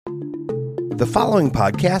The following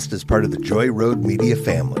podcast is part of the Joy Road Media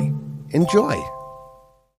family. Enjoy.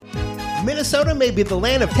 Minnesota may be the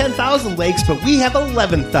land of 10,000 lakes, but we have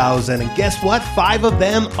 11,000. And guess what? 5 of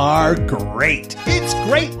them are great. It's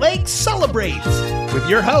Great Lakes Celebrates with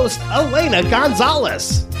your host, Elena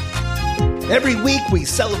Gonzalez. Every week we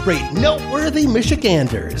celebrate noteworthy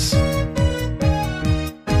Michiganders.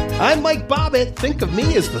 I'm Mike Bobbitt. Think of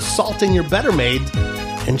me as the salt in your Better Made.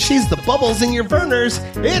 And she's the bubbles in your burners.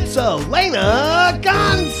 It's Elena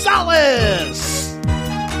Gonzalez.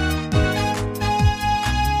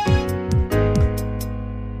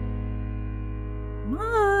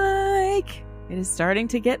 Mike, it is starting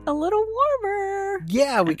to get a little warmer.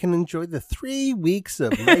 Yeah, we can enjoy the 3 weeks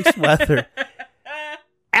of nice weather.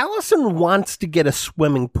 Allison wants to get a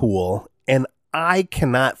swimming pool, and I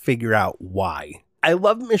cannot figure out why. I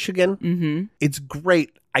love Michigan. Mm-hmm. It's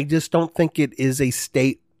great. I just don't think it is a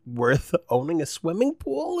state worth owning a swimming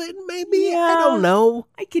pool in, maybe? I don't know.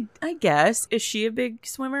 I guess. Is she a big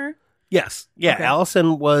swimmer? Yes. Yeah, okay.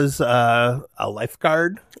 Allison was a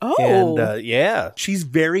lifeguard. Oh. And yeah, she's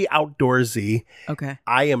very outdoorsy. Okay.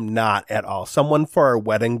 I am not at all. Someone for our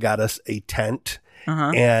wedding got us a tent.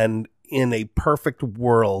 Uh-huh. And in a perfect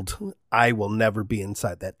world, I will never be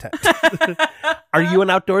inside that tent. Are you an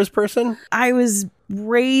outdoors person? I was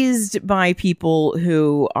raised by people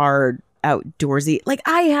who are outdoorsy. Like,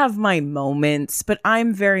 I have my moments, but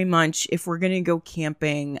I'm very much, if we're going to go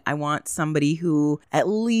camping, I want somebody who at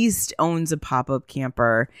least owns a pop-up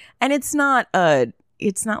camper. And it's not like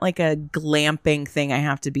a glamping thing. I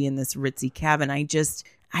have to be in this ritzy cabin.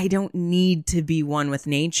 I don't need to be one with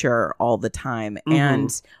nature all the time. Mm-hmm.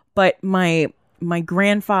 But my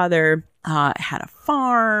grandfather had a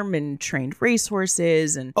farm and trained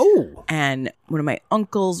racehorses, and one of my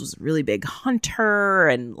uncles was a really big hunter,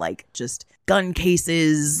 and like just gun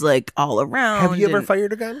cases like all around. Have you ever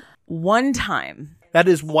fired a gun? One time. That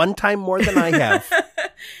is one time more than I have.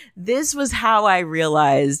 This was how I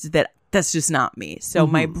realized that that's just not me. So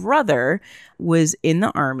my brother was in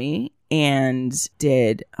the Army and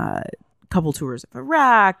did a couple tours of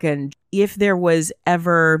Iraq, and if there was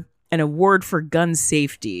ever an award for gun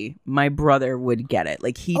safety, my brother would get it.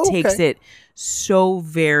 Like, he takes it so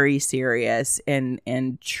very serious and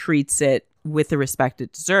treats it with the respect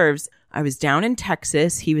it deserves. I was down in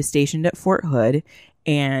Texas. He was stationed at Fort Hood,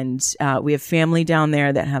 and we have family down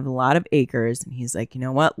there that have a lot of acres. And he's like, you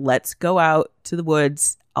know what? Let's go out to the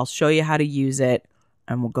woods. I'll show you how to use it,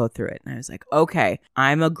 and we'll go through it. And I was like, okay,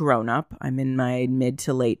 I'm a grown-up. I'm in my mid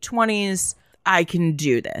to late 20s. I can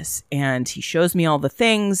do this. And he shows me all the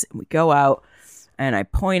things, and we go out, and I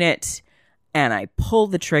point it, and I pull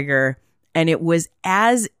the trigger, and it was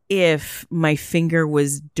as if my finger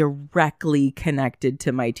was directly connected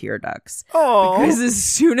to my tear ducts. Oh! Because as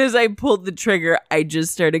soon as I pulled the trigger, I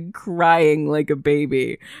just started crying like a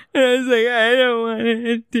baby. And I was like, I don't want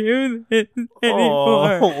to do this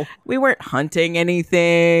anymore. Oh. We weren't hunting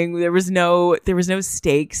anything. There was no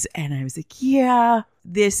stakes. And I was like, yeah,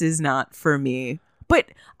 this is not for me. But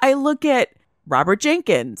I look at Robert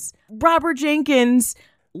Jenkins. Robert Jenkins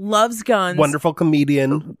loves guns. Wonderful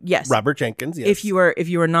comedian. Yes. Robert Jenkins. Yes. If you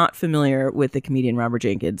are not familiar with the comedian Robert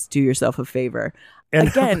Jenkins, do yourself a favor. And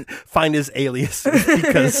again, find his aliases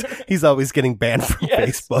because he's always getting banned from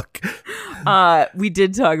Facebook. We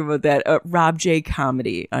did talk about that. Rob J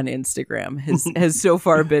Comedy on Instagram has so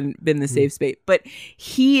far been the safe space, but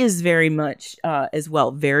he is very much as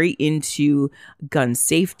well very into gun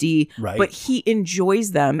safety. Right. But he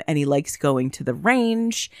enjoys them, and he likes going to the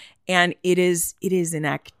range. And it is an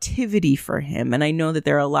activity for him. And I know that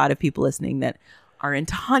there are a lot of people listening that are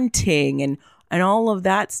into hunting and all of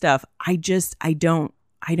that stuff. I don't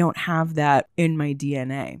have that in my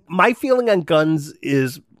DNA. My feeling on guns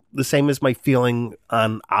is the same as my feeling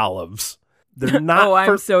on olives. They're not.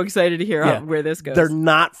 I'm so excited to hear where this goes. They're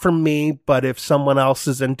not for me, but if someone else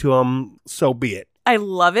is into them, so be it. I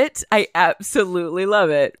love it. I absolutely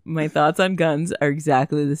love it. My thoughts on guns are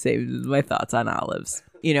exactly the same as my thoughts on olives.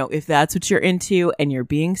 You know, if that's what you're into and you're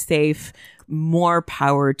being safe, more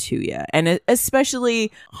power to you. And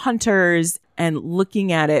especially hunters, and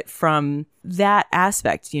looking at it from that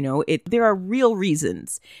aspect, you know, there are real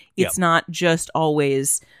reasons. It's not just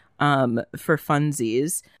always for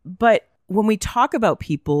funsies. But when we talk about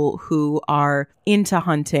people who are into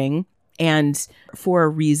hunting and for a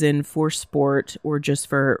reason, for sport, or just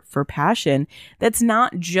for passion, that's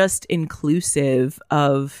not just inclusive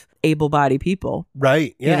of able-bodied people.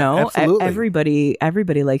 Right. Yeah, you know, absolutely.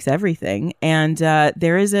 Everybody likes everything. And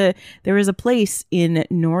there is a place in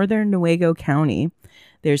northern Newaygo County.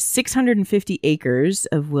 There's 650 acres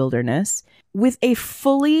of wilderness with a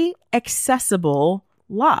fully accessible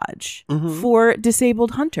lodge for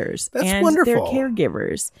disabled hunters and wonderful. their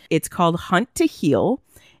caregivers. It's called Hunt to Heal,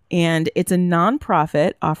 and it's a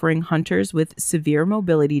nonprofit offering hunters with severe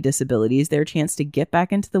mobility disabilities their chance to get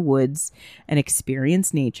back into the woods and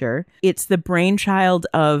experience nature. It's the brainchild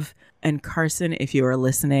of, and Carson, if you are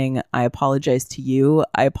listening, I apologize to you.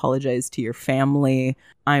 I apologize to your family.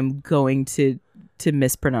 I'm going to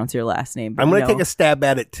mispronounce your last name. I'm going to take a stab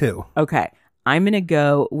at it too. Okay. I'm going to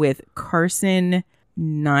go with Carson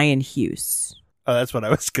Nyenhuis. Oh, that's what I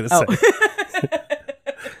was going to say.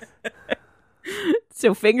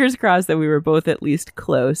 So fingers crossed that we were both at least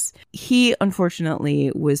close. He,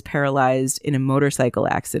 unfortunately, was paralyzed in a motorcycle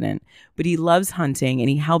accident, but he loves hunting and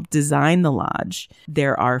he helped design the lodge.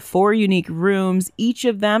 There are 4 unique rooms. Each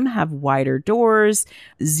of them have wider doors,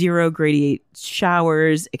 0 gradiate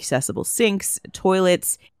showers, accessible sinks,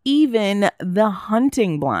 toilets. Even the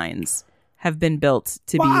hunting blinds have been built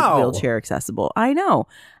to be wheelchair accessible. I know.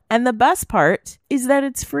 And the best part is that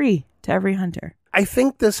it's free to every hunter. I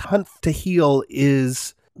think this Hunt to Heal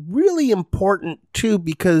is really important too,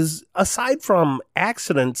 because aside from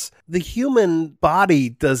accidents, the human body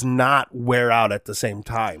does not wear out at the same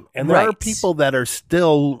time. And there are people that are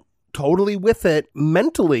still totally with it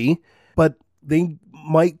mentally, but they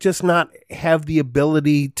might just not have the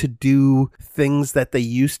ability to do things that they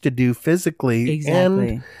used to do physically. Exactly.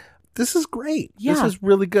 And this is great. Yeah. This is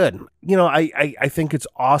really good. You know, I think it's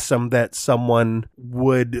awesome that someone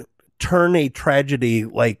would turn a tragedy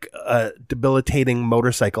like a debilitating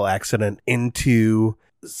motorcycle accident into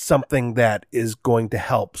something that is going to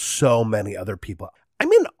help so many other people.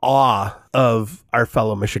 I'm in awe of our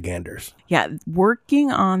fellow Michiganders. Yeah,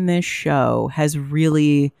 working on this show has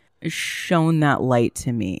really shown that light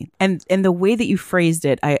to me. And the way that you phrased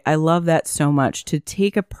it, I love that so much, to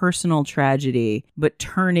take a personal tragedy, but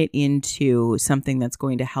turn it into something that's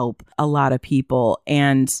going to help a lot of people.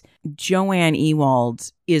 And Joanne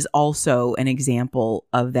Ewald is also an example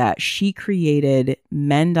of that. She created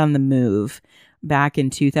Mend on the Move back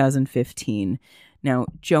in 2015. Now,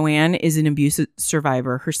 Joanne is an abuse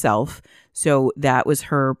survivor herself, so that was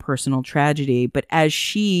her personal tragedy. But as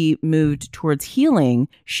she moved towards healing,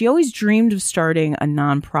 she always dreamed of starting a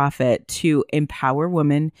nonprofit to empower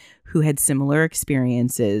women who had similar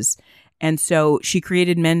experiences. And so she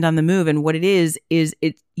created Mend on the Move. And what it is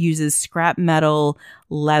it uses scrap metal,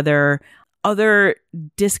 leather, other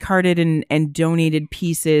discarded and donated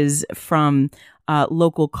pieces from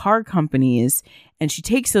local car companies. And she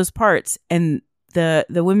takes those parts, and the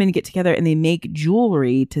women get together and they make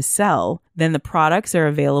jewelry to sell. Then the products are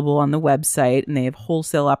available on the website, and they have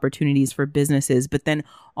wholesale opportunities for businesses. But then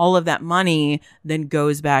all of that money then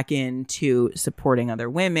goes back into supporting other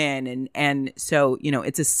women. And so, you know,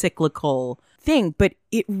 it's a cyclical thing, but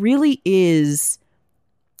it really is,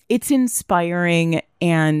 it's inspiring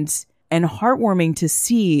and heartwarming to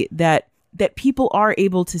see that people are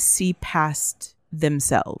able to see past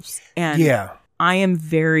themselves. And yeah. I am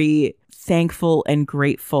very thankful and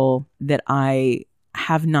grateful that I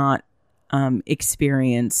have not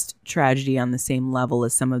experienced tragedy on the same level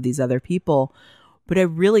as some of these other people. But I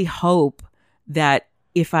really hope that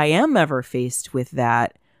if I am ever faced with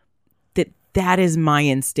that is my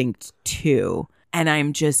instinct too. And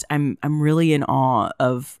I'm really in awe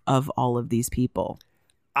of all of these people.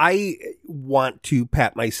 I want to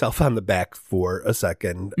pat myself on the back for a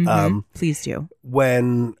second. Please do.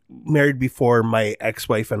 When Married Before, my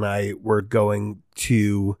ex-wife and I were going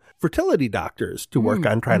to fertility doctors to work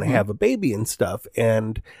on trying to have a baby and stuff.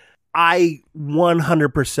 And I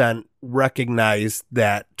 100% recognize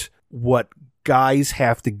that what guys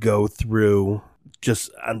have to go through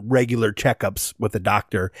just on regular checkups with a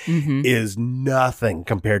doctor is nothing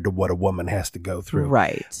compared to what a woman has to go through.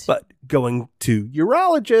 Right. But going to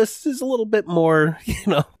urologists is a little bit more,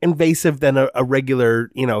 invasive than a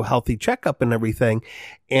regular, healthy checkup and everything.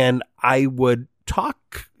 And I would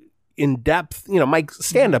talk in depth, my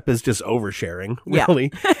stand-up is just oversharing,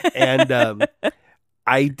 really. Yeah. And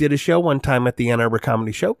I did a show one time at the Ann Arbor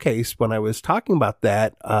Comedy Showcase when I was talking about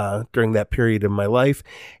that during that period of my life.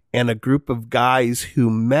 And a group of guys who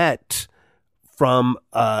met from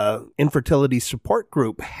infertility support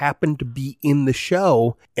group happened to be in the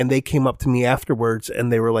show, and they came up to me afterwards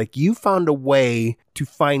and they were like, you found a way to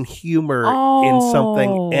find humor in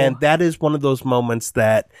something. And that is one of those moments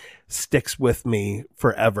that sticks with me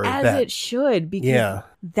forever. As it should, because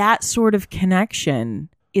that sort of connection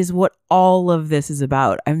is what all of this is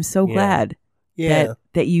about. I'm so glad that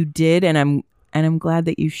you did, and I'm glad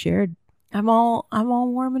that you shared. I'm all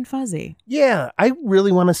warm and fuzzy. Yeah, I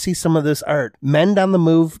really want to see some of this art.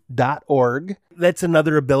 Mendonthemove.org. That's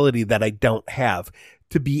another ability that I don't have.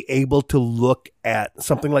 to be able to look at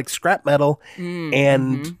something like scrap metal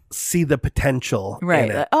and see the potential Right.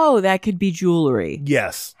 in it. Oh, that could be jewelry.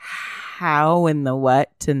 Yes. How and the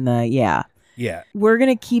what and the, yeah. Yeah. We're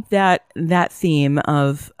going to keep that theme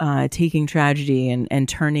of taking tragedy and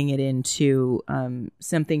turning it into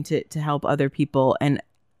something to help other people. And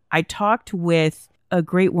I talked with a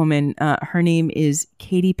great woman. Her name is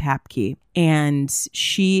Katie Papke, and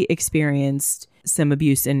she experienced some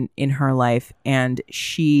abuse in her life, and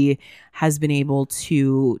she has been able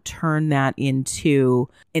to turn that into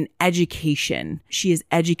an education. She is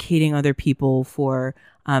educating other people for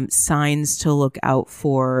signs to look out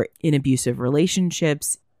for in abusive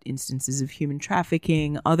relationships, instances of human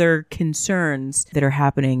trafficking, other concerns that are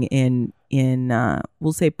happening in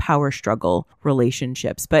we'll say power struggle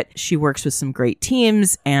relationships. But she works with some great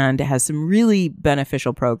teams and has some really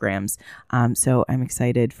beneficial programs. So I'm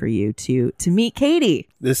excited for you to meet Katie.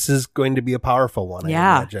 This is going to be a powerful one, I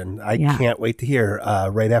imagine. I can't wait to hear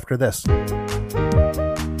right after this.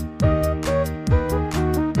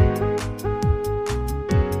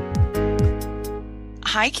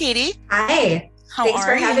 Hi, Katie. Hi. Thanks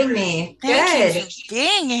for having me. Thank you for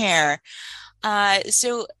being here.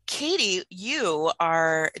 So, Katie, you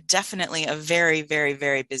are definitely a very, very,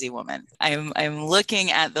 very busy woman. I'm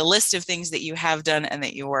looking at the list of things that you have done and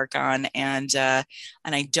that you work on, and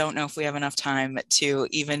I don't know if we have enough time to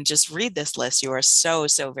even just read this list. You are so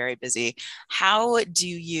very busy. How do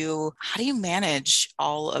you manage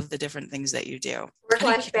all of the different things that you do?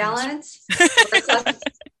 Work-life balance.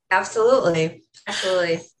 Absolutely.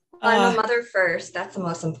 Well, I'm a mother first. That's the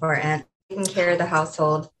most important. Taking care of the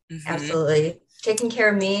household. Absolutely. Taking care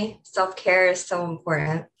of me. Self-care is so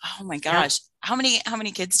important. Oh my gosh. Yeah. How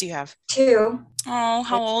many kids do you have? 2. Oh,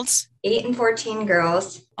 how old? 8 and 14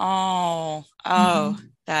 girls. That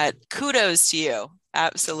kudos to you.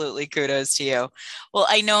 Absolutely kudos to you. Well,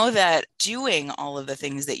 I know that doing all of the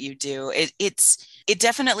things that you do, it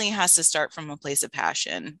definitely has to start from a place of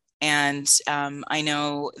passion. And I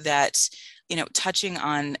know that, touching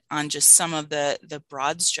on just some of the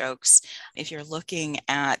broad strokes, if you're looking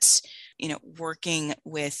at, working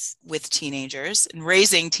with teenagers and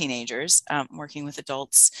raising teenagers, working with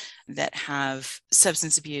adults that have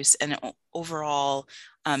substance abuse, and overall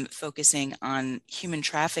focusing on human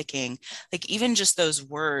trafficking, like even just those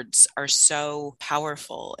words are so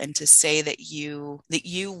powerful. And to say that you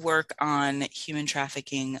work on human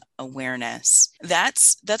trafficking awareness,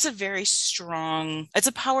 that's a very strong, it's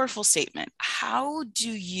a powerful statement. How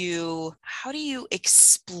do you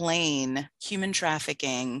explain human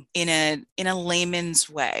trafficking in a layman's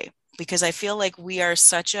way? Because I feel like we are a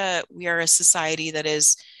society that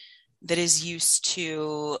is used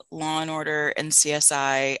to Law and Order and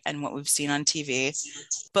CSI and what we've seen on TV,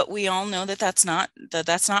 but we all know that that's not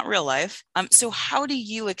real life. So how do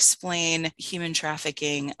you explain human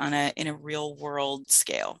trafficking in a real world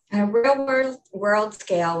scale? On a real world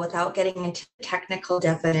scale, without getting into technical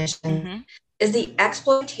definition, is the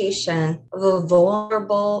exploitation of a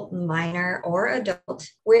vulnerable minor or adult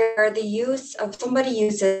where the use of somebody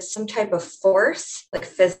uses some type of force, like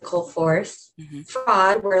physical force,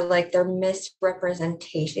 fraud, where like they're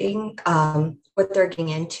misrepresenting what they're getting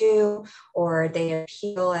into, or they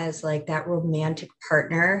appeal as like that romantic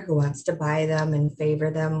partner who wants to buy them and favor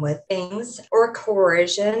them with things, or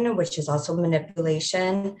coercion, which is also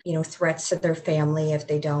manipulation, threats to their family if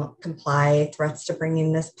they don't comply, threats to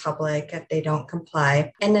bringing this public if they don't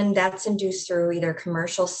comply. And then that's induced through either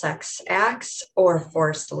commercial sex acts or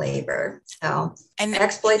forced labor. So, and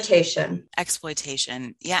exploitation.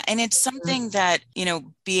 Yeah. And it's something that,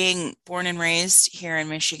 being born and raised here in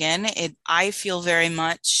Michigan, I feel very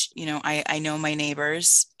much, I know my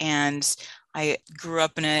neighbors, and I grew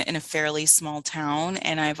up in a fairly small town,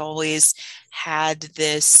 and I've always had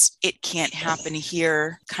this "it can't happen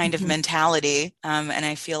here" kind of mentality, and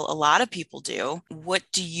I feel a lot of people do. What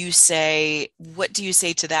do you say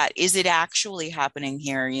to that? Is it actually happening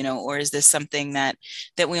here, or is this something that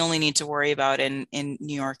we only need to worry about in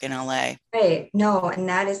New York and LA? Right. No, and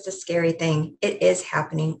that is the scary thing. It is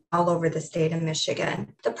happening all over the state of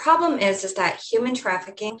Michigan. The problem is that human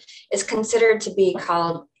trafficking is considered to be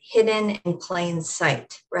called hidden in plain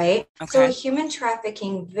sight, right? Okay. So a human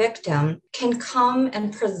trafficking victim can come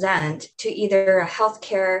and present to either a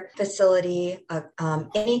healthcare facility,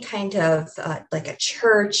 any kind of like a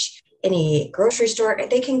church, any grocery store.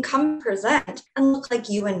 They can come present and look like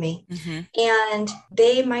you and me. And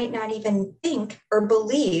they might not even think or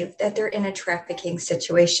believe that they're in a trafficking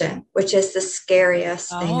situation, which is the scariest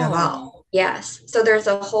thing of all. Yes. So there's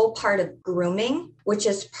a whole part of grooming, which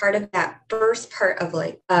is part of that first part of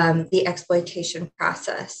like the exploitation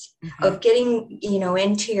process of getting,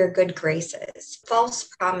 into your good graces, false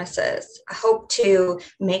promises, hope to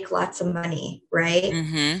make lots of money, right?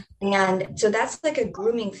 And so that's like a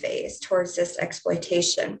grooming phase towards this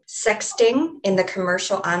exploitation. Sexting in the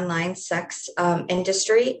commercial online sex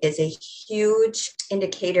industry is a huge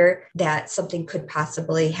indicator that something could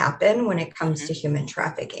possibly happen when it comes to human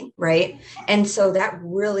trafficking, right? And so that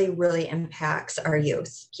really, really impacts our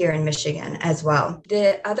youth here in Michigan as well.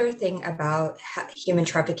 The other thing about human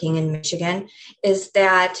trafficking in Michigan is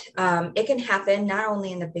that it can happen not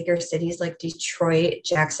only in the bigger cities like Detroit,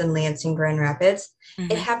 Jackson, Lansing, Grand Rapids,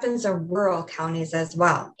 it happens in rural counties as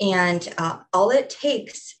well. And all it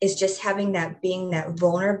takes is just having that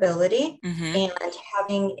vulnerability and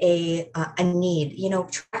having a need.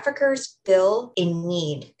 Traffickers fill a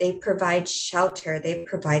need. They provide shelter, they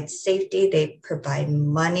provide safety, they provide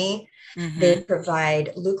money. They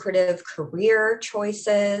provide lucrative career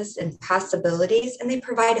choices and possibilities, and they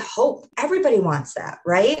provide hope. Everybody wants that,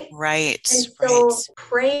 right? Right. And so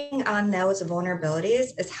preying on those vulnerabilities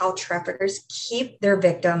is how traffickers keep their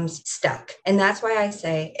victims stuck. And that's why I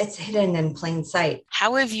say it's hidden in plain sight.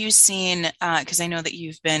 How have you seen, because I know that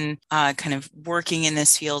you've been kind of working in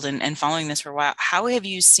this field and following this for a while, how have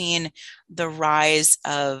you seen the rise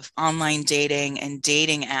of online dating and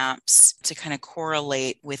dating apps to kind of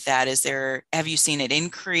correlate with that? Have you seen it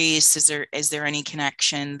increase? Is there any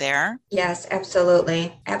connection there? Yes,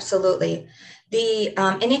 absolutely. Absolutely.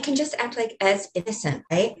 And it can just act like as innocent,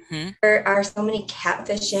 right? There are so many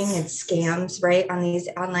catfishing and scams, right, on these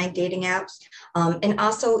online dating apps. And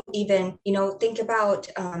also even, think about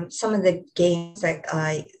some of the games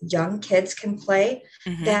that young kids can play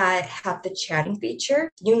that have the chatting feature.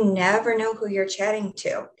 You never know who you're chatting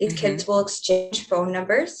to. These kids will exchange phone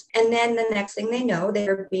numbers. And then the next thing they know,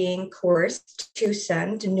 they're being coerced to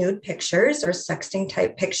send nude pictures or sexting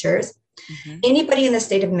type pictures. Anybody in the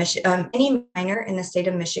state of Michigan, any minor in the state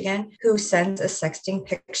of Michigan who sends a sexting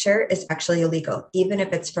picture is actually illegal, even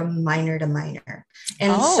if it's from minor to minor.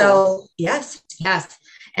 And so, yes.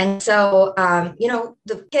 And so,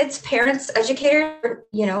 the kids, parents, educators,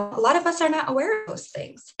 a lot of us are not aware of those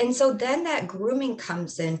things. And so then that grooming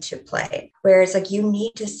comes into play, where it's like, you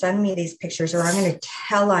need to send me these pictures or I'm going to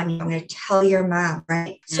tell on you. I'm going to tell your mom,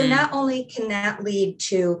 right? So not only can that lead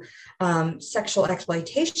to sexual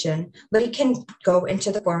exploitation, but it can go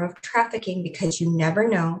into the form of trafficking because you never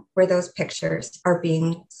know where those pictures are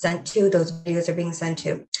being sent to, those videos are being sent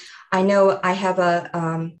to. I know I have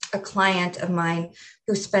a client of mine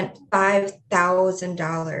who spent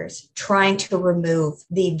 $5,000 trying to remove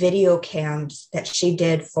the video cams that she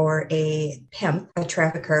did for a pimp, a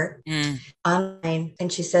trafficker online.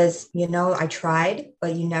 And she says, I tried,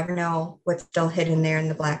 but you never know what's still hidden there in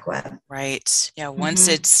the black web. Right. Yeah. Once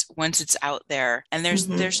it's out there, and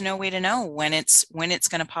there's no way to know when it's going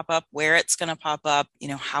to pop up, where it's going to pop up,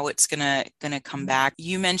 how it's going to come back.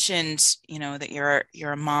 You mentioned, that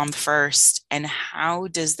you're a mom first, and how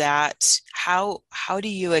does that, how do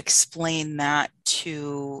you explain that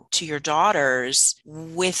to your daughters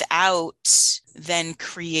without then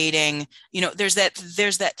creating, there's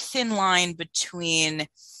that thin line between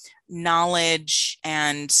knowledge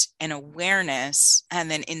and an awareness and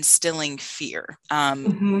then instilling fear.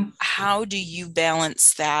 How do you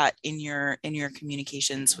balance that in your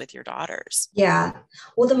communications with your daughters? Yeah.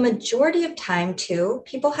 Well, the majority of time too,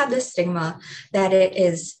 people have this stigma that it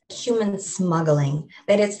is human smuggling,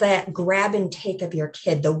 that it's that grab and take of your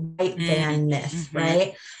kid, the white van myth,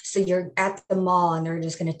 right? So you're at the mall and they're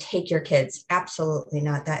just going to take your kids. Absolutely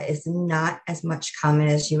not. That is not as much common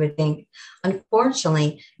as you would think.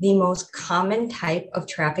 Unfortunately, the most common type of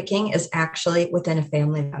trafficking is actually within a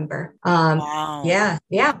family member. Wow. Yeah.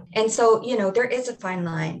 And so, there is a fine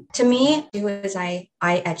line. To me,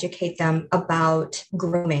 I educate them about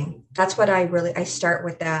grooming. That's what I start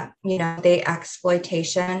with that, the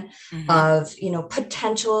exploitation of,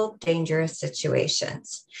 potential dangerous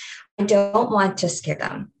situations. I don't want to scare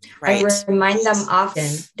them. Right. I remind them often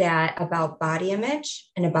that about body image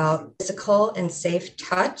and about physical and safe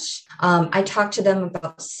touch. I talk to them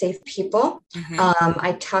about safe people.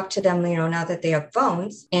 I talk to them, now that they have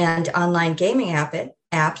phones and online gaming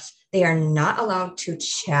apps, they are not allowed to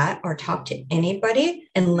chat or talk to anybody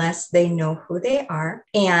unless they know who they are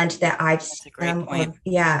and that I've seen them.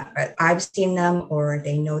 I've seen them or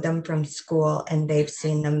they know them from school and they've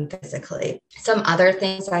seen them physically. Some other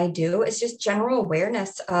things I do is just general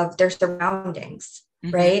awareness of their surroundings.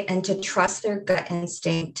 right? And to trust their gut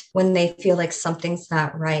instinct when they feel like something's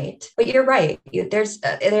not right. But you're right. There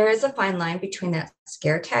is a fine line between that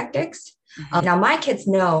scare tactics. Now, my kids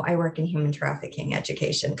know I work in human trafficking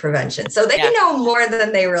education prevention, so they know more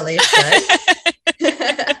than they really should.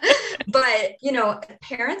 But,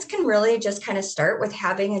 parents can really just kind of start with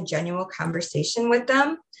having a genuine conversation with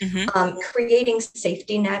them, creating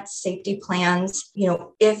safety nets, safety plans,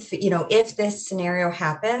 if this scenario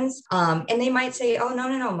happens, and they might say, oh,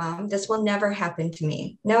 no, mom, this will never happen to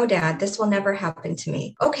me. No, dad, this will never happen to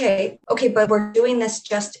me. Okay, but we're doing this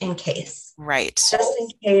just in case. Right. Just in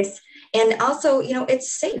case. And also,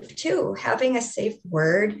 it's safe too. Having a safe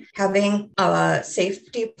word, having a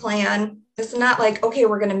safety plan. It's not like, okay,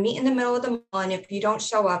 we're going to meet in the middle of the mall, and if you don't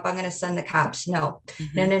show up, I'm going to send the cops. No.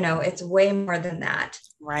 It's way more than that.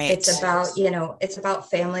 Right. It's about, it's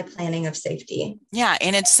about family planning of safety. Yeah.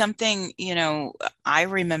 And it's something, I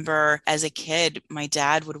remember as a kid, my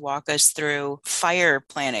dad would walk us through fire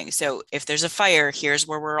planning. So if there's a fire, here's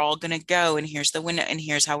where we're all going to go. And here's the window. And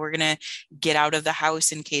here's how we're going to get out of the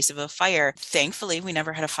house in case of a fire. Thankfully, we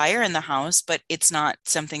never had a fire in the house, but it's not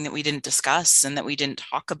something that we didn't discuss and that we didn't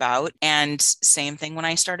talk about. And same thing when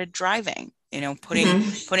I started driving,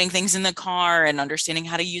 putting things in the car and understanding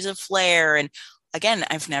how to use a flare. And again,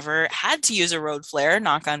 I've never had to use a road flare,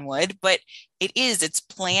 knock on wood, but it's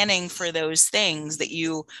planning for those things that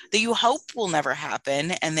you hope will never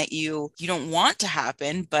happen and that you don't want to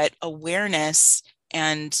happen, but awareness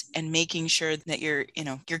and making sure that you're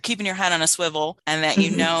keeping your head on a swivel and that,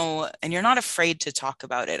 and you're not afraid to talk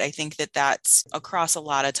about it. I think that that's across a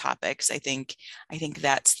lot of topics. I think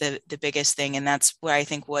that's the biggest thing. And that's why I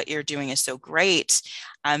think what you're doing is so great.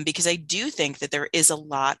 Because I do think that there is a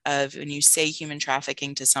lot of, when you say human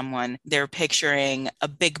trafficking to someone, they're picturing a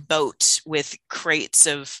big boat with crates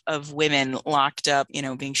of women locked up,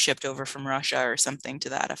 being shipped over from Russia or something to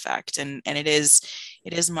that effect. And it is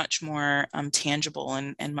much more tangible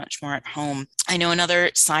and much more at home. I know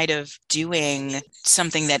another side of doing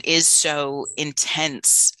something that is so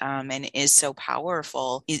intense and is so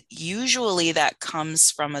powerful, usually that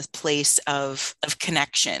comes from a place of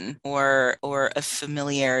connection or of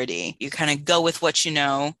familiarity. You kind of go with what you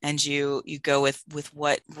know, and you go with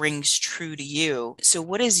what rings true to you. So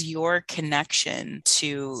what is your connection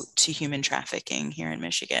to human trafficking here in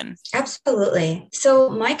Michigan? Absolutely. So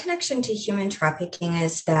my connection to human trafficking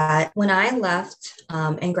is that when I left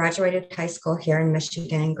and graduated high school here in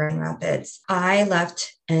Michigan in Grand Rapids, I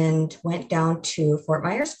left and went down to Fort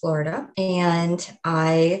Myers, Florida, and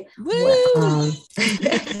I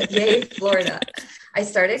yay, Florida. I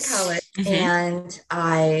started college and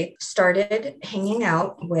I started hanging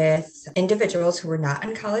out with individuals who were not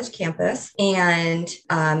on college campus. And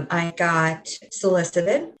I got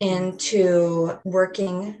solicited into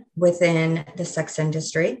working within the sex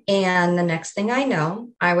industry. And the next thing I know,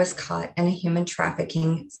 I was caught in a human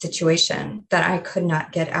trafficking situation that I could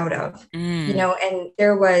not get out of. And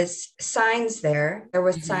there was signs there. There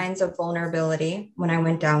was signs of vulnerability when I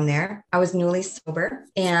went down there. I was newly sober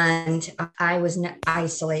and I was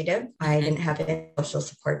isolated. I didn't have any social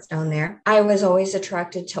supports down there. I was always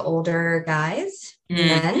attracted to older guys,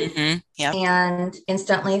 men, and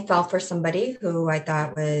instantly fell for somebody who I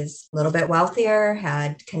thought was a little bit wealthier,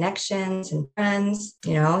 had connections and friends.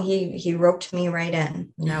 He roped me right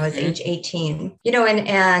in when I was age 18,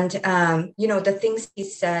 and the things he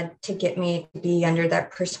said to get me to be under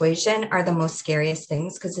that persuasion are the most scariest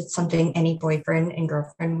things, because it's something any boyfriend and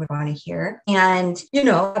girlfriend would want to hear. And,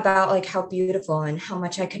 about like how beautiful and how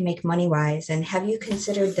much I could make money wise. And have you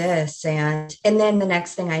considered this? And then the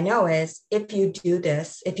next thing I know is, if you do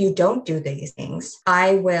this, if you don't do these things,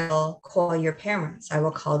 I will call your parents. I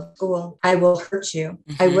will call school. I will hurt you.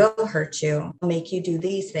 I will hurt you. I'll make you do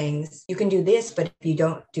these things. You can do this, but if you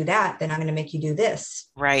don't do that, then I'm going to make you do this.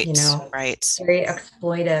 Right. Right. Very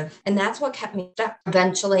exploitive. And that's what kept me stuck.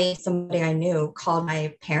 Eventually, somebody I knew called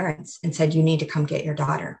my parents and said, you need to come get your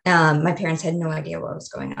daughter. My parents had no idea what was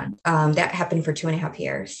going on. That happened for 2.5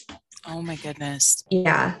 years. Oh my goodness.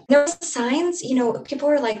 Yeah. There was signs, people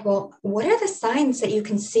were like, well, what are the signs that you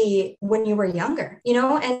can see when you were younger?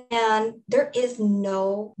 And there is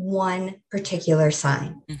no one particular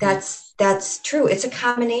sign. That's true. It's a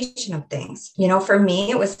combination of things. For me,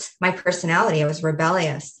 it was my personality. I was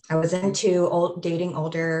rebellious. I was into dating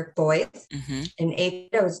older boys. In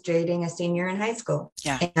 8th, I was dating a senior in high school.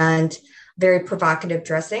 Yeah. And very provocative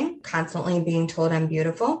dressing, constantly being told I'm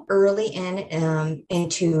beautiful, early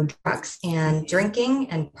into drugs and drinking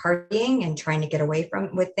and partying and trying to get away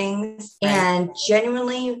with things, and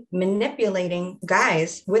genuinely manipulating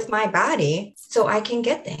guys with my body so I can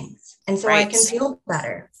get things and so I can feel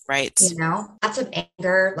better. Right. Lots of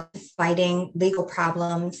anger, lots of fighting, legal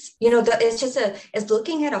problems. It's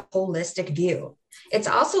looking at a holistic view. It's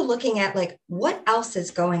also looking at like what else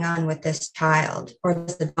is going on with this child or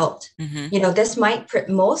this adult. This might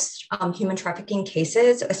most human trafficking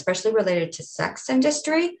cases, especially related to sex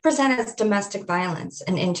industry, present as domestic violence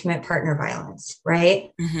and intimate partner violence,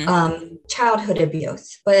 right? Childhood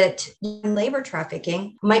abuse. But labor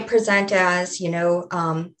trafficking might present as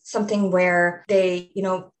something where they're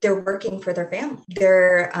working for their family.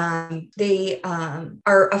 They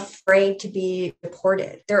are afraid to be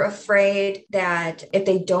deported. They're afraid that if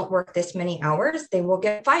they don't work this many hours, they will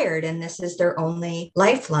get fired, and this is their only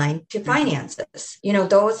lifeline to finances.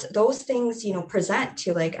 Those things present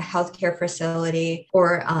to like a healthcare facility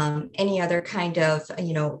or any other kind of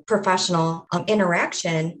professional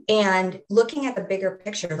interaction, and looking at the bigger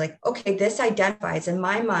picture. Like, okay, this identifies in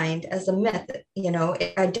my mind as a myth.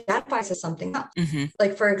 It identifies as something else.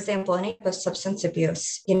 Like, for example, any type of substance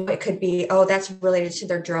abuse, it could be, oh, that's related to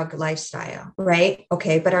their drug lifestyle, right?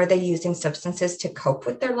 Okay, but are they using substances to cope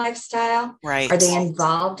with their lifestyle? Right. Are they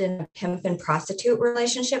involved in a pimp and prostitute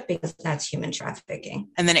relationship? Because that's human trafficking.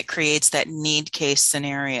 And then it creates that need case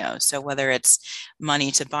scenario. So whether it's money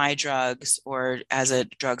to buy drugs or as a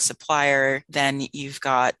drug supplier, then you've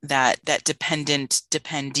got that dependent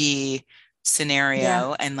dependee scenario.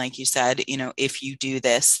 Yeah. And like you said, if you do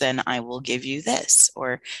this, then I will give you this,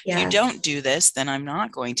 or if you don't do this, then I'm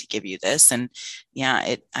not going to give you this. And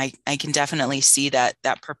I can definitely see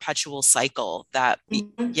that perpetual cycle that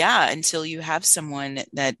until you have someone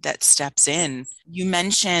that steps in. You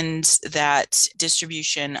mentioned that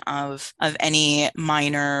distribution of any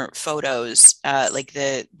minor photos, like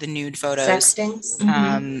the nude photos,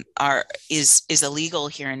 sexting, is illegal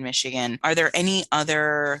here in Michigan. Are there any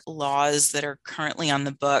other laws that are currently on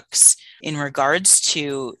the books in regards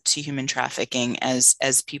to human trafficking as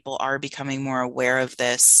people are becoming more aware of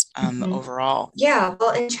this overall? Yeah,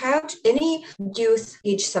 well, any youth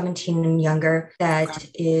age 17 and younger that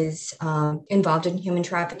is involved in human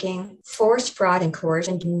trafficking, force, fraud, and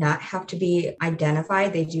coercion do not have to be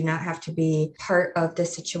identified. They do not have to be part of the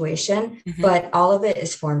situation, but all of it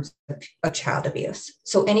is forms of child abuse.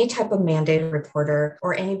 So any type of mandated reporter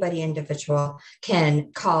or anybody individual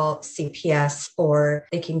can call CPS, or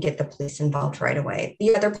they can get the police involved right away.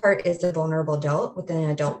 The other part is the vulnerable adult within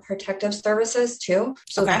adult protective services too.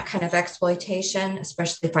 So that kind of exploitation,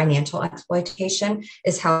 especially financial exploitation,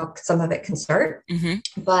 is how some of it can start.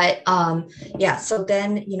 But so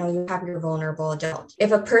then, you have your vulnerable adult.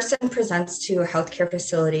 If a person presents to a healthcare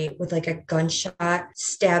facility with like a gunshot,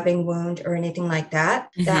 stabbing wound, or anything like that,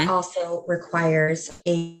 that also requires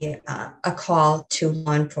a call to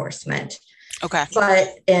law enforcement. Okay.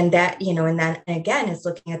 And that again is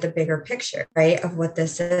looking at the bigger picture, right, of what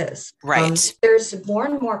this is. Right. There's more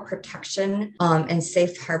and more protection and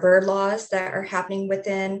safe harbor laws that are happening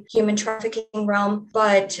within human trafficking realm.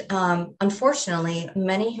 But unfortunately,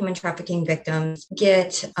 many human trafficking victims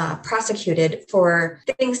get prosecuted for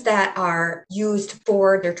things that are used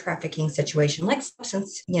for their trafficking situation, like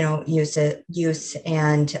substance, use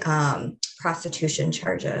and prostitution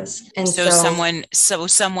charges. And so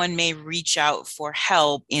someone may reach out for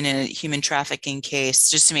help in a human trafficking case,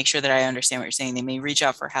 just to make sure that I understand what you're saying. They may reach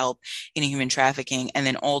out for help in a human trafficking, and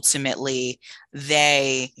then ultimately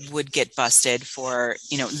they would get busted for,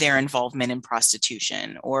 their involvement in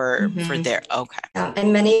prostitution or for their,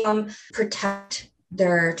 and many of them protect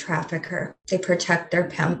their trafficker. They protect their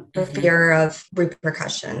pimp for fear of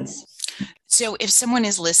repercussions. So if someone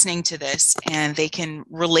is listening to this and they can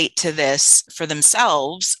relate to this for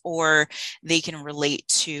themselves, or they can relate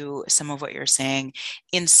to some of what you're saying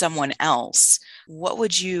in someone else, what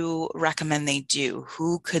would you recommend they do?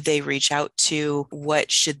 Who could they reach out to?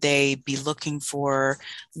 What should they be looking for?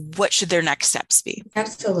 What should their next steps be?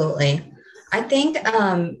 Absolutely. I think,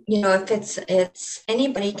 if it's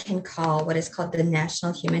anybody can call what is called the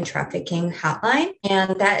National Human Trafficking Hotline.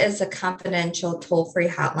 And that is a confidential toll-free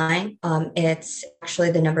hotline. It's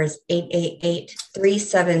actually, the number is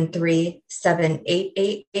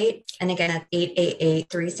 888-373-7888. And again, that's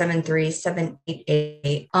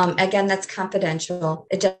 888-373-7888. Again, that's confidential.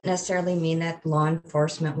 It doesn't necessarily mean that law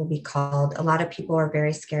enforcement will be called. A lot of people are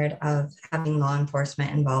very scared of having law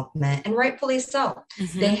enforcement involvement, and rightfully so.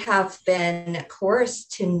 They have been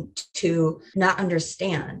coerced to not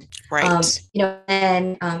understand. Right.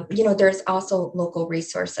 There's also local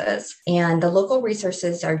resources, and the local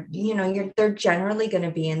resources are, they're generally going to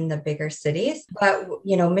be in the bigger cities, but,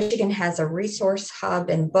 Michigan has a resource hub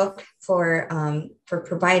and book for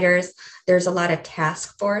providers. There's a lot of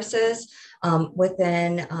task forces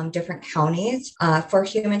within different counties for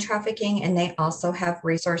human trafficking, and they also have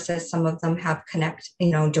resources. Some of them have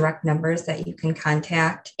direct numbers that you can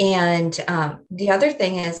contact. And the other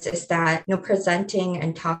thing is that presenting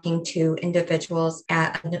and talking to individuals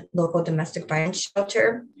at a local domestic violence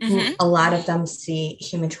shelter, a lot of them see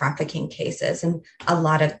human trafficking cases, and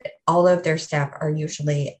all of their staff are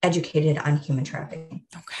usually educated on human trafficking.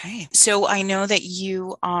 Okay. So I know that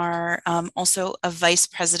you are also a vice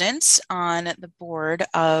president on the board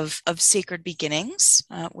of Sacred Beginnings,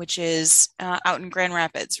 which is out in Grand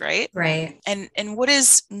Rapids, right? Right. And what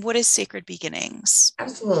is Sacred Beginnings?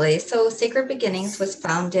 Absolutely. So Sacred Beginnings was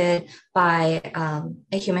founded by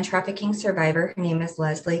a human trafficking survivor. Her name is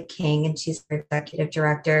Leslie King, and she's the executive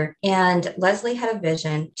director. And Leslie had a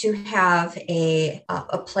vision to have a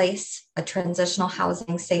place, a transitional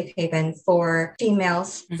housing safe haven for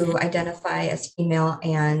females who identify as female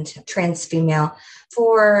and trans female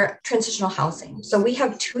for transitional housing. So we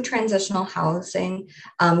have 2 transitional housing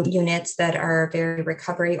units that are very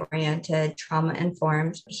recovery oriented, trauma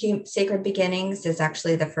informed. Sacred Beginnings is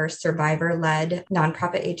actually the first survivor led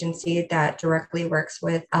nonprofit agency that directly works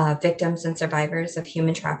with victims and survivors of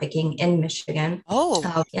human trafficking in Michigan.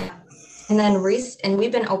 Yeah. And then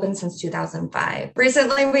we've been open since 2005.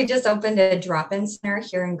 Recently, we just opened a drop-in center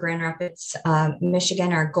here in Grand Rapids,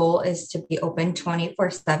 Michigan. Our goal is to be open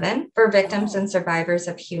 24/7 for victims and survivors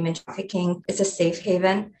of human trafficking. It's a safe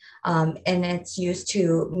haven, and it's used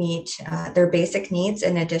to meet their basic needs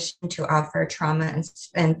in addition to offer trauma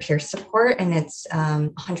and peer support. And it's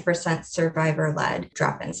 100% survivor-led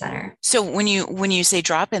drop-in center. So when you say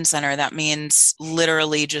drop-in center, that means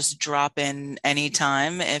literally just drop in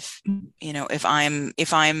anytime. If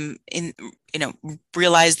I'm in,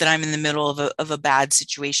 realize that I'm in the middle of a bad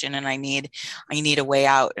situation and I need a way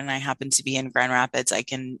out, and I happen to be in Grand Rapids, I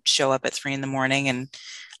can show up at 3 a.m.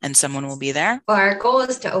 and someone will be there? Well, our goal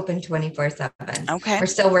is to open 24/7. Okay. We're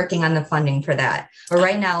still working on the funding for that. But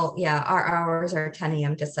right now, our hours are 10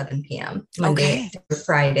 a.m. to 7 p.m. Monday through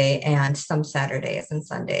Friday, and some Saturdays and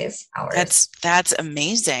Sundays hours. That's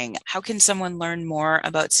amazing. How can someone learn more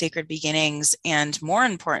about Sacred Beginnings? And more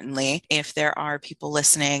importantly, if there are people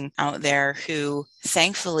listening out there who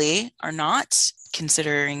thankfully are not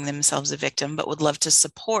considering themselves a victim, but would love to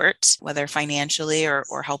support, whether financially or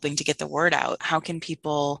helping to get the word out, how can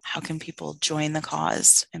people join the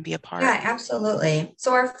cause and be a part? Yeah, absolutely.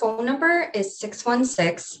 So our phone number is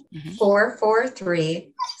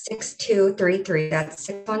 616-443-6233. That's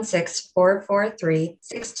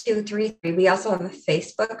 616-443-6233. We also have a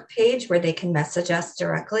Facebook page where they can message us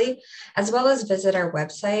directly, as well as visit our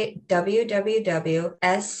website, www.sb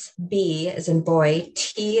as in boy,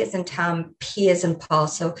 T as in Tom, P as in Paul.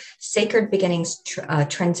 So Sacred Beginnings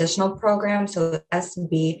Transitional Program. So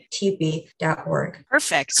sbtb.org.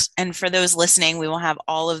 Perfect. And for those listening, we will have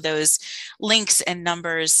all of those links and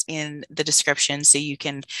numbers in the description, so you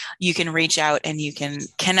can reach out and you can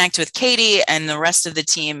connect with Katie and the rest of the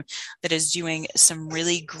team that is doing some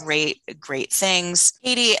really great things.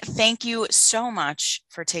 Katie, thank you so much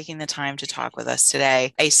for taking the time to talk with us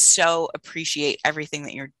today. I so appreciate everything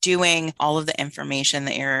that you're doing, all of the information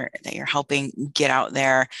that you're helping get out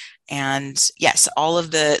there. And yes, all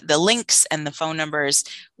of the links and the phone numbers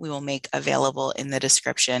we will make available in the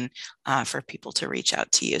description for people to reach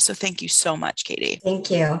out to you. So thank you so much, Katie. Thank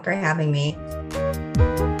you for having me.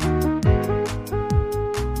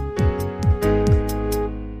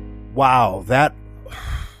 Wow,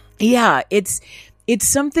 Yeah, it's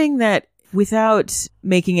something that, without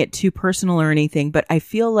making it too personal or anything, but I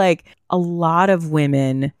feel like a lot of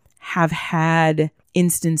women have had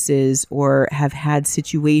instances or have had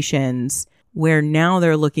situations where now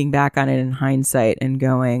they're looking back on it in hindsight and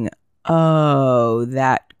going, oh,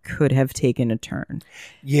 that could have taken a turn.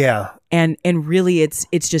 Yeah. And really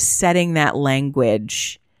it's just setting that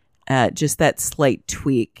language, just that slight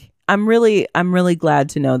tweak. I'm really glad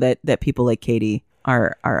to know that people like Katie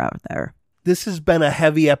are out there. This has been a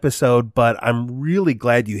heavy episode, but I'm really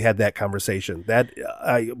glad you had that conversation.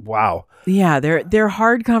 Wow. Yeah, they're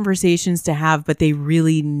hard conversations to have, but they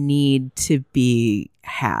really need to be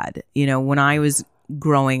had. When I was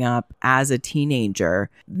growing up as a teenager,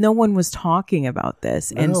 no one was talking about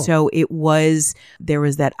this. No. And so there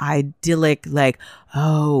was that idyllic, like,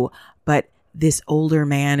 oh, but this older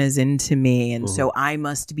man is into me, and so I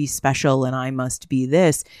must be special and I must be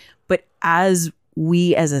this. But as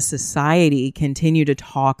we as a society continue to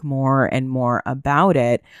talk more and more about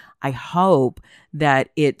it, I hope that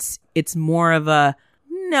it's more of a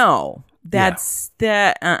no. That's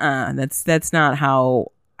not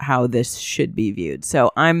how this should be viewed.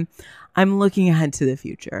 So I'm I'm looking ahead to the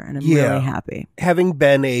future, and I'm really happy. Having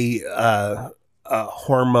been a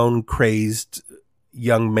hormone crazed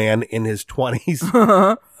young man in his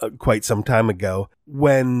 20s quite some time ago,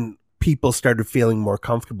 when people started feeling more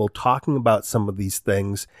comfortable talking about some of these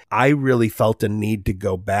things, I really felt a need to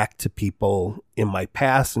go back to people in my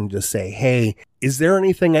past and just say, hey, is there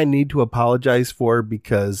anything I need to apologize for?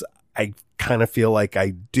 Because I kind of feel like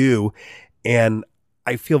I do. And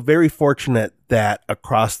I feel very fortunate that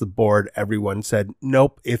across the board, everyone said,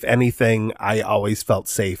 nope, if anything, I always felt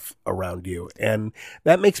safe around you. And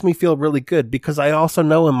that makes me feel really good, because I also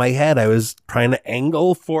know in my head, I was trying to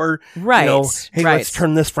angle for, hey, let's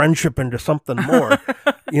turn this friendship into something more,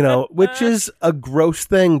 which is a gross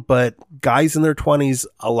thing. But guys in their 20s,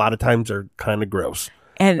 a lot of times are kind of gross.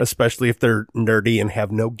 And especially if they're nerdy and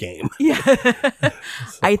have no game. Yeah.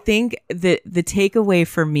 I think that the takeaway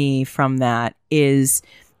for me from that is,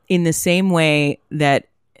 in the same way that,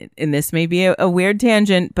 and this may be a weird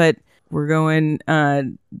tangent, but we're going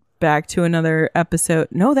back to another episode.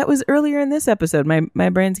 No, that was earlier in this episode. My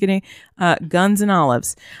brain's getting Guns and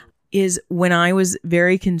Olives. Is when I was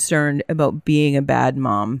very concerned about being a bad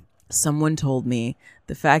mom, someone told me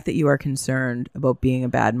the fact that you are concerned about being a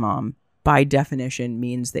bad mom by definition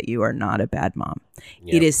means that you are not a bad mom.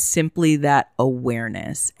 Yep. It is simply that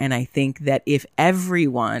awareness. And I think that if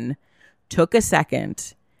everyone took a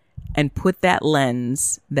second and put that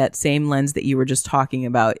lens, that same lens that you were just talking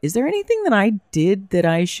about, is there anything that I did that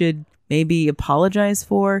I should maybe apologize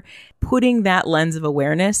for? Putting that lens of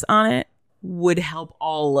awareness on it would help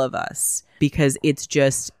all of us, because it's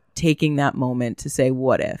just taking that moment to say,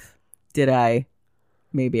 what if? Did I?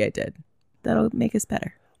 Maybe I did. That'll make us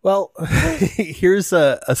better. Well, here's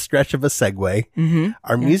a stretch of a segue. Mm-hmm.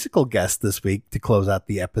 Our musical guest this week to close out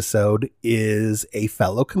the episode is a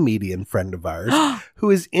fellow comedian friend of ours who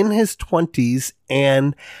is in his 20s,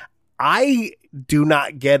 and I do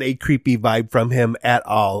not get a creepy vibe from him at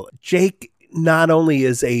all. Jake not only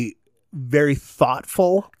is a very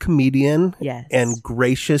thoughtful comedian and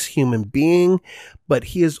gracious human being, but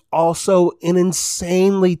he is also an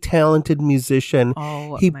insanely talented musician.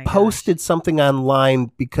 He posted something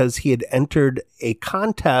online because he had entered a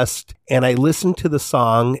contest, and I listened to the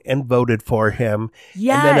song and voted for him.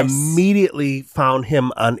 Yes. And then immediately found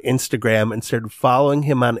him on Instagram and started following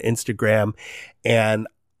him on Instagram. And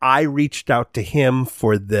I reached out to him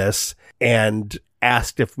for this and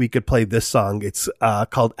asked if we could play this song. It's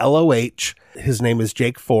called LOH. His name is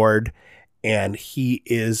Jake Ford, and he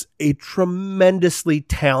is a tremendously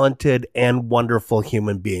talented and wonderful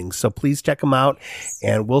human being. So please check him out,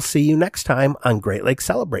 and we'll see you next time on Great Lakes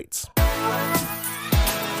Celebrates.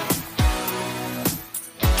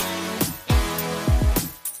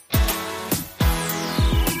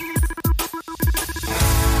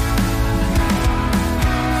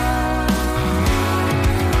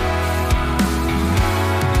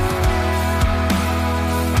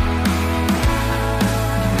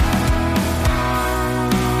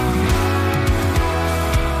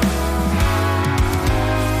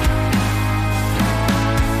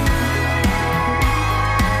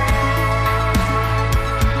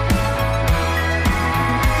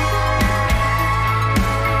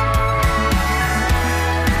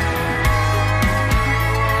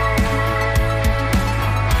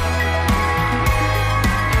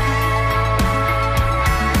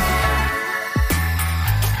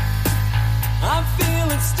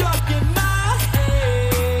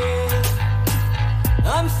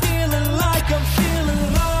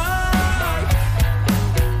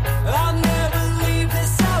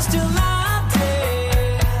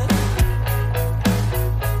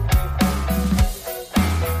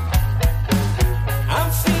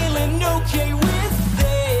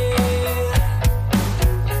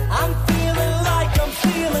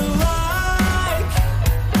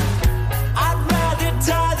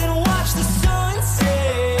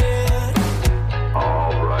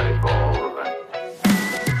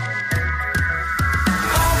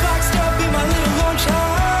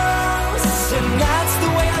 Tonight